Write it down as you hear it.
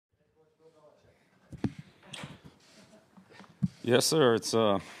Yes, sir. It's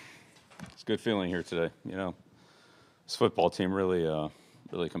a good feeling here today. This football team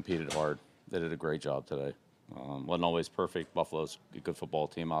really competed hard. They did a great job today. Wasn't always perfect. Buffalo's a good football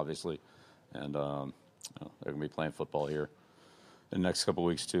team, obviously, and they're gonna be playing football here in the next couple of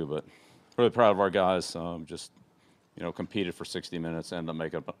weeks too. But really proud of our guys. Just competed for 60 minutes,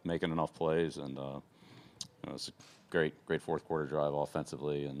 ended up making enough plays, and it's a great fourth quarter drive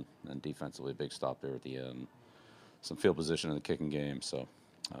offensively and defensively. Big stop there at the end. Some field position in the kicking game. So,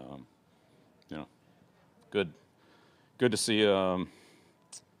 um, you know, good good to see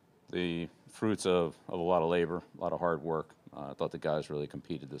the fruits of a lot of labor, a lot of hard work. I thought the guys really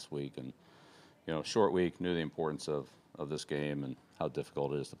competed this week, and short week, knew the importance of this game and how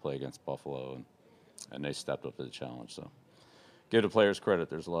difficult it is to play against Buffalo, and they stepped up to the challenge. So, give the players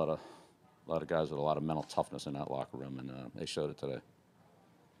credit. There's a lot of guys with a lot of mental toughness in that locker room, and they showed it today.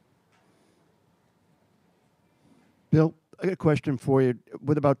 Bill, I got a question for you.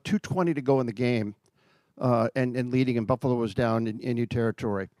 With about 2:20 to go in the game, and leading, and Buffalo was down in your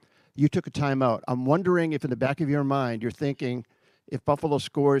territory, you took a timeout. I'm wondering if in the back of your mind you're thinking, if Buffalo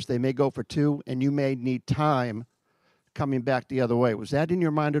scores, they may go for two, and you may need time coming back the other way. Was that in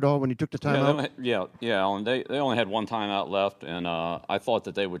your mind at all when you took the timeout? Yeah, Alan. They only had one timeout left, and I thought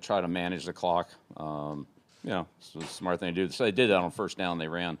that they would try to manage the clock. It's a smart thing to do. So they did that on first down. They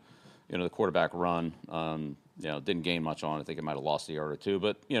ran, the quarterback run. Didn't gain much on it. I think it might have lost a yard or two,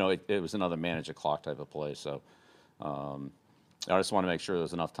 but it was another manage the clock type of play. So I just want to make sure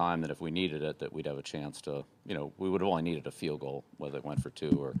there's enough time that if we needed it, that we'd have a chance to. We would have only needed a field goal, whether it went for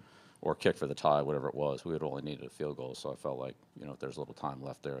two or kick for the tie, whatever it was. We would have only needed a field goal. So I felt like if there's a little time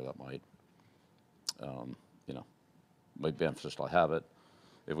left there, that might might be beneficial to have it.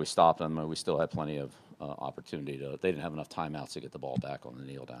 If we stopped them, we still had plenty of opportunity to. They didn't have enough timeouts to get the ball back on the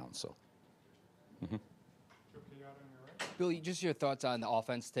kneel down. So. Mm-hmm. Bill, just your thoughts on the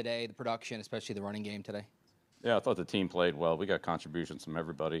offense today, the production, especially the running game today. Yeah, I thought the team played well. We got contributions from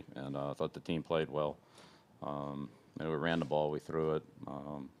everybody, and I thought the team played well. We ran the ball, we threw it,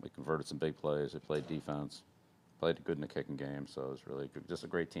 we converted some big plays. We played defense, played good in the kicking game. So it was really good, just a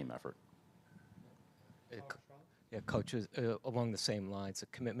great team effort. Yeah, coaches along the same lines, a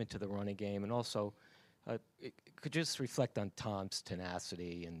commitment to the running game, and also could just reflect on Tom's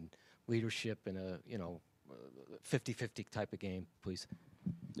tenacity and leadership in a 50-50 type of game, please.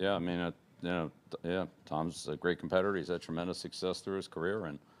 Yeah, I mean, Tom's a great competitor. He's had tremendous success through his career,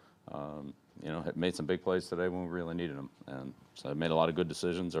 and made some big plays today when we really needed him. And so he made a lot of good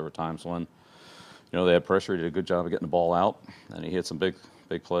decisions. There were times when, they had pressure. He did a good job of getting the ball out, and he hit some big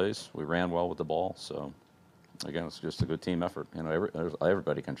plays. We ran well with the ball. So, again, it's just a good team effort.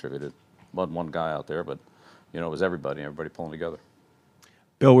 Everybody contributed. Wasn't one guy out there, but, it was everybody pulling together.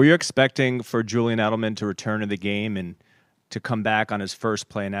 Bill, were you expecting for Julian Edelman to return to the game and to come back on his first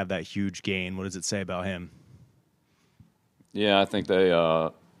play and have that huge gain? What does it say about him? Yeah, I think they.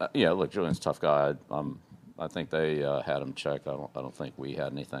 Look, Julian's a tough guy. I think they had him checked. I don't think we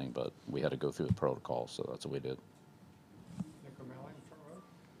had anything, but we had to go through the protocol, so that's what we did.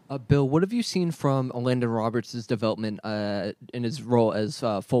 Bill, what have you seen from Landon Roberts' development in his role as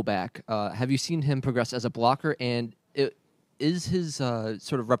fullback? Have you seen him progress as a blocker, and is his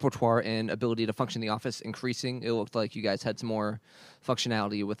sort of repertoire and ability to function in the offense increasing? It looked like you guys had some more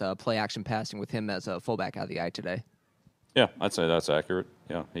functionality with play-action passing with him as a fullback out of the eye today. Yeah, I'd say that's accurate.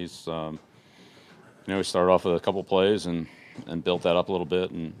 Yeah, he's, he started off with a couple plays and built that up a little bit,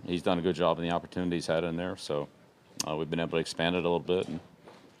 and he's done a good job in the opportunities he's had in there. So we've been able to expand it a little bit, and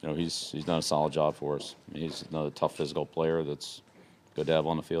he's done a solid job for us. He's another tough physical player that's good to have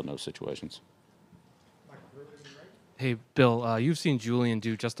on the field in those situations. Hey, Bill, you've seen Julian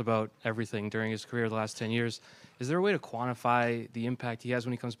do just about everything during his career the last 10 years. Is there a way to quantify the impact he has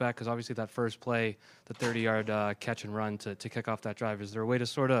when he comes back? Because obviously that first play, the 30-yard catch and run to kick off that drive, is there a way to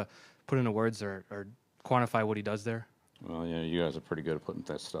sort of put into words or quantify what he does there? Well, you guys are pretty good at putting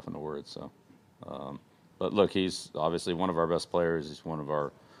that stuff into words. So, but look, he's obviously one of our best players. He's one of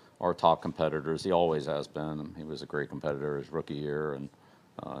our top competitors. He always has been. He was a great competitor his rookie year, and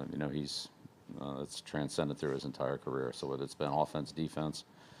he's it's transcended through his entire career. So whether it's been offense, defense,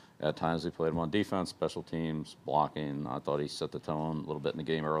 at times we played him on defense, special teams, blocking. I thought he set the tone a little bit in the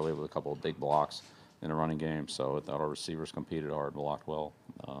game early with a couple of big blocks in the running game. So I thought our receivers competed hard, blocked well.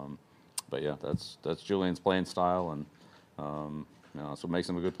 But yeah, that's Julian's playing style, and that's what makes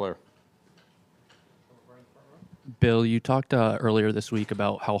him a good player. Bill, you talked earlier this week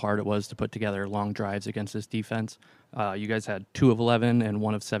about how hard it was to put together long drives against this defense. You guys had 2 of 11 and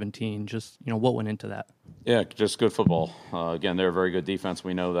 1 of 17. Just, what went into that? Yeah, just good football. Again, they're a very good defense.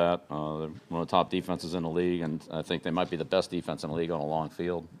 We know that. They're one of the top defenses in the league, and I think they might be the best defense in the league on a long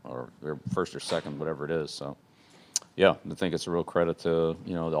field, or they're first or second, whatever it is. So, yeah, I think it's a real credit to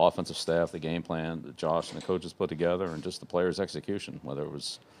the offensive staff, the game plan that Josh and the coaches put together, and just the players' execution. Whether it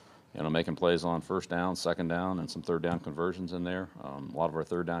was making plays on first down, second down, and some third down conversions in there. A lot of our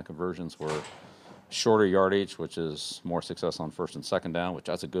third down conversions were shorter yardage, which is more success on first and second down, which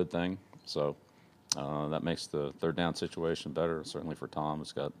that's a good thing. So. That makes the third down situation better. Certainly for Tom,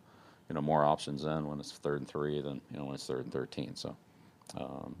 it's got more options then when it's 3rd and 3 than when it's 3rd and 13. So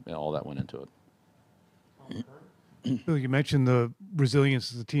all that went into it. Bill, you mentioned the resilience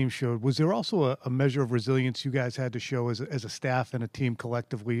the team showed. Was there also a measure of resilience you guys had to show as a staff and a team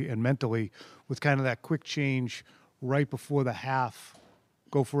collectively and mentally with kind of that quick change right before the half?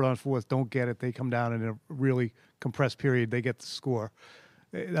 Go for it on fourth, don't get it. They come down in a really compressed period. They get the score.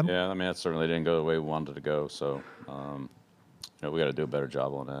 Yeah, I mean, that certainly didn't go the way we wanted it to go. So, we got to do a better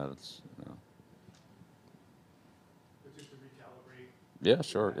job on that. It's, Just to recalibrate. Yeah,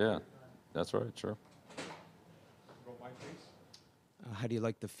 sure. Yeah, that's right. Sure. How do you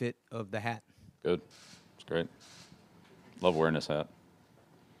like the fit of the hat? Good. It's great. Love wearing this hat.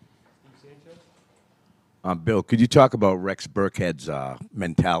 Bill, could you talk about Rex Burkhead's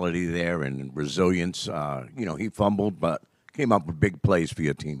mentality there and resilience? He fumbled, but came up with big plays for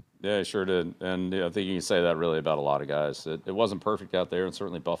your team. Yeah, he sure did. And I think you can say that really about a lot of guys. It wasn't perfect out there, and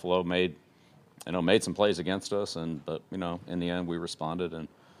certainly Buffalo made some plays against us. But in the end, we responded, and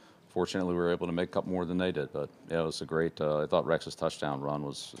fortunately, we were able to make a couple more than they did. But yeah, it was a great. I thought Rex's touchdown run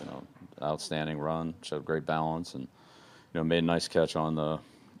was outstanding run. Showed great balance, and made a nice catch on the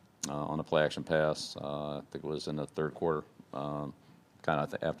play action pass. I think it was in the third quarter, kind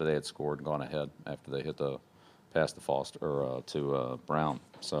of after they had scored and gone ahead after they hit the pass to Foster or to Brown.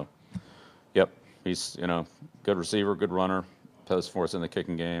 So, yep, he's good receiver, good runner. Plays for us in the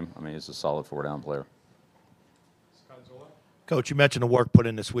kicking game. I mean, he's a solid 4-down player. Coach, you mentioned the work put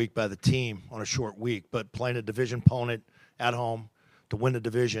in this week by the team on a short week, but playing a division opponent at home to win the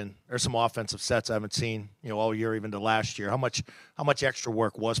division, there's some offensive sets I haven't seen all year, even to last year. How much extra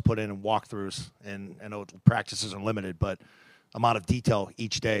work was put in walkthroughs? And I know practices are limited, but amount of detail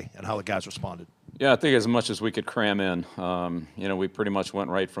each day and how the guys responded. Yeah, I think as much as we could cram in. We pretty much went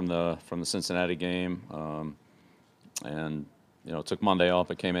right from the Cincinnati game, and took Monday off.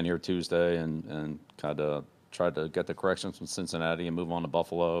 But came in here Tuesday and kind of tried to get the corrections from Cincinnati and move on to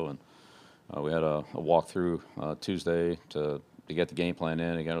Buffalo. And we had a walkthrough Tuesday to get the game plan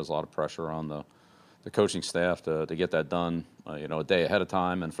in. Again, there was a lot of pressure on the coaching staff to get that done, a day ahead of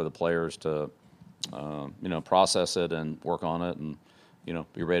time, and for the players to process it and work on it and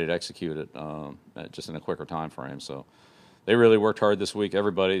be ready to execute it just in a quicker time frame. So they really worked hard this week.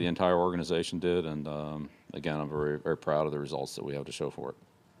 Everybody, the entire organization did, and again, I'm very, very proud of the results that we have to show for it.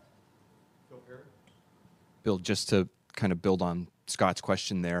 Bill, just to kind of build on Scott's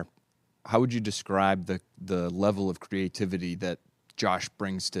question there, how would you describe the level of creativity that Josh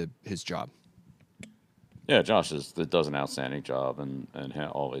brings to his job? Yeah, Josh does an outstanding job and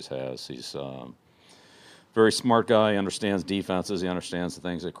always has. He's very smart guy. He understands defenses. He understands the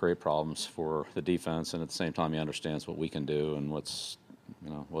things that create problems for the defense, and at the same time, he understands what we can do and what's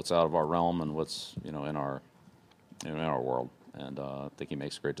out of our realm and what's in our world. And I think he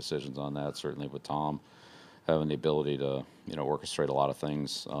makes great decisions on that. Certainly with Tom having the ability to orchestrate a lot of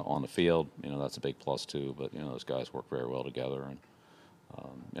things on the field, that's a big plus too. But those guys work very well together,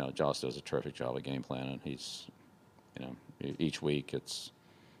 and Josh does a terrific job of game planning. He's each week it's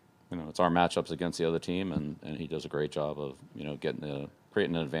our matchups against the other team, and he does a great job of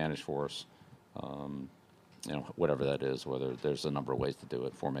creating an advantage for us. Whatever that is, whether there's a number of ways to do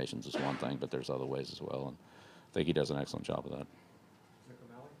it. Formations is one thing, but there's other ways as well, and I think he does an excellent job of that.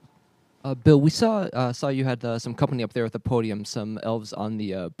 Bill, we saw you had some company up there at the podium, some elves on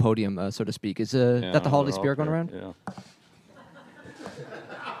the podium, so to speak. Is that the holiday spirit going around? Yeah.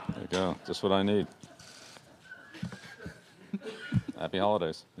 There you go. Just what I need. Happy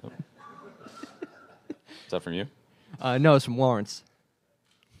holidays. Yep. Is that from you? No, it's from Lawrence.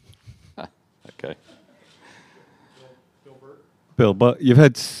 Okay. Bill, but you've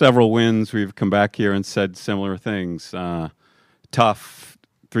had several wins. We've come back here and said similar things. Tough.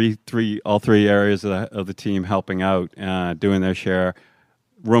 All three areas of the team helping out, doing their share,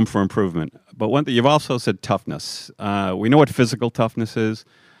 room for improvement. But one thing, you've also said toughness. We know what physical toughness is.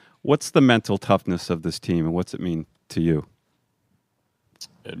 What's the mental toughness of this team, and what's it mean to you?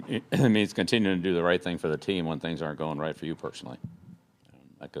 It means continuing to do the right thing for the team when things aren't going right for you personally.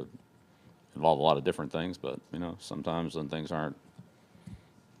 That could involve a lot of different things, but sometimes when things aren't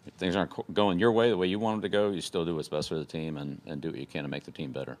things aren't going your way the way you want them to go, you still do what's best for the team and do what you can to make the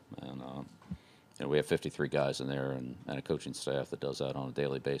team better. And we have 53 guys in there and a coaching staff that does that on a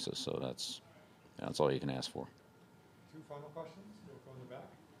daily basis. So that's all you can ask for. 2 final questions. We'll go in the back.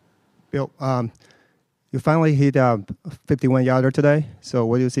 Bill, you finally hit a 51-yarder today. So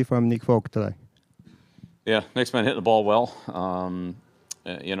what do you see from Nick Folk today? Yeah, Nick's been hitting the ball well.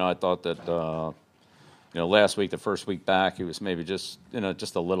 I thought that last week, the first week back, he was maybe just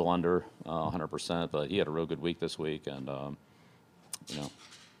a little under 100%, but he had a real good week this week, and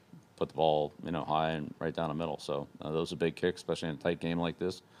put the ball high and right down the middle. So those are big kicks, especially in a tight game like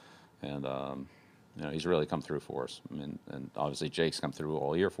this, and he's really come through for us. I mean, and obviously Jake's come through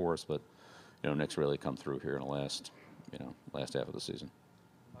all year for us, but Nick's really come through here in the last half of the season.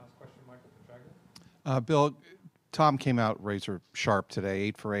 Last question, Michael Petraglia. Bill, Tom came out razor sharp today,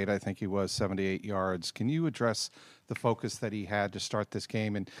 8 for 8, I think he was, 78 yards. Can you address the focus that he had to start this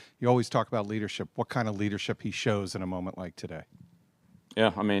game? And you always talk about leadership. What kind of leadership he shows in a moment like today?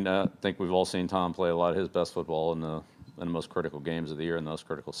 Yeah, I mean, I think we've all seen Tom play a lot of his best football in the most critical games of the year, in those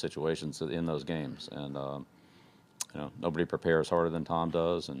critical situations in those games. And nobody prepares harder than Tom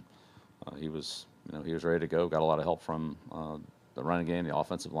does, and he was ready to go. Got a lot of help from the running game, the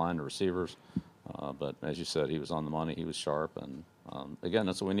offensive line, the receivers. But as you said, he was on the money. He was sharp, and again,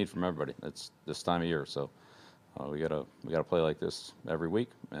 that's what we need from everybody. It's this time of year, so we gotta play like this every week,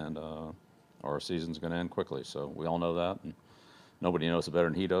 and our season's going to end quickly. So we all know that, and nobody knows it better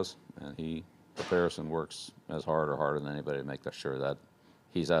than he does. And he prepares and works as hard or harder than anybody to make sure that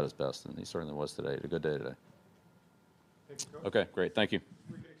he's at his best, and he certainly was today. A good day today. Okay, great. Thank you.